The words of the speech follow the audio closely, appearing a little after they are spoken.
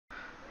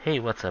Hey,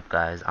 what's up,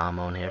 guys?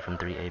 Amon here from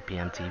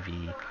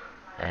 3APMtv,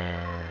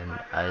 and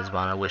I just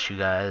want to wish you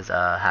guys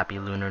a happy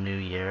Lunar New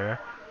Year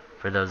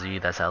for those of you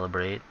that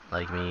celebrate,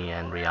 like me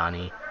and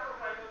Riani.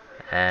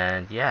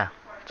 And yeah,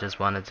 just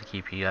wanted to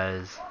keep you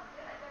guys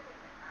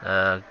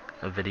a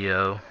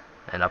video,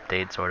 an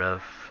update, sort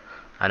of.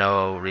 I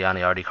know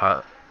Riani already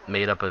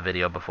made up a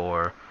video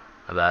before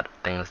about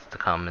things to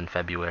come in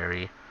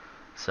February.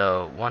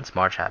 So once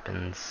March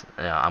happens,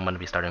 I'm gonna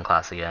be starting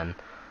class again,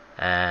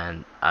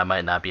 and I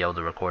might not be able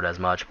to record as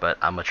much, but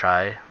I'm gonna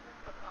try.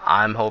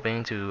 I'm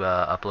hoping to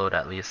upload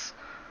at least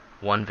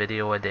one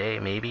video a day,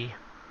 maybe,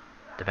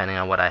 depending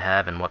on what I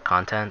have and what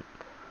content.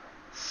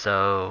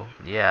 So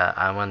yeah,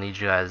 I'm gonna need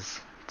you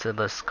guys to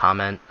list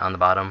comment on the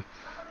bottom.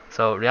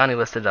 So Riani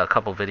listed a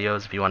couple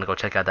videos. If you want to go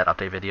check out that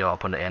update video, I'll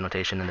put an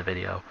annotation in the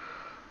video.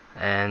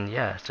 And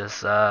yeah,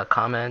 just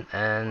comment,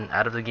 and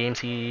out of the games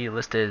he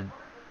listed,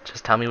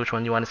 just tell me which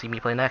one you want to see me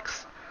play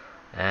next,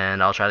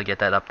 and I'll try to get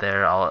that up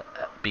there. I'll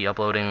be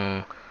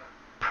uploading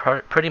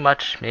pretty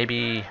much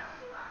maybe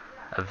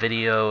a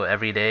video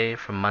every day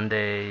from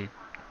Monday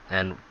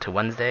and to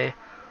Wednesday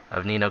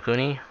of Ni no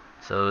Kuni,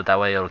 so that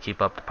way it'll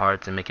keep up the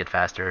parts and make it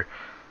faster.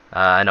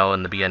 I know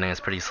in the beginning it's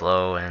pretty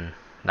slow and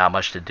not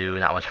much to do,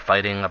 not much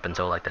fighting up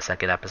until like the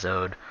second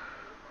episode.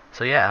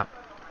 So yeah,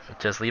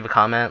 just leave a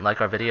comment,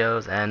 like our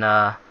videos, and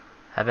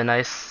have a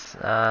nice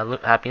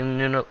happy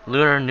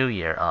Lunar New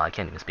Year. Oh, I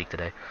can't even speak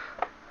today.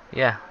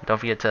 Yeah, don't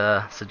forget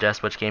to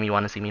suggest which game you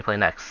want to see me play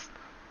next.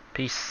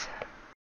 Peace.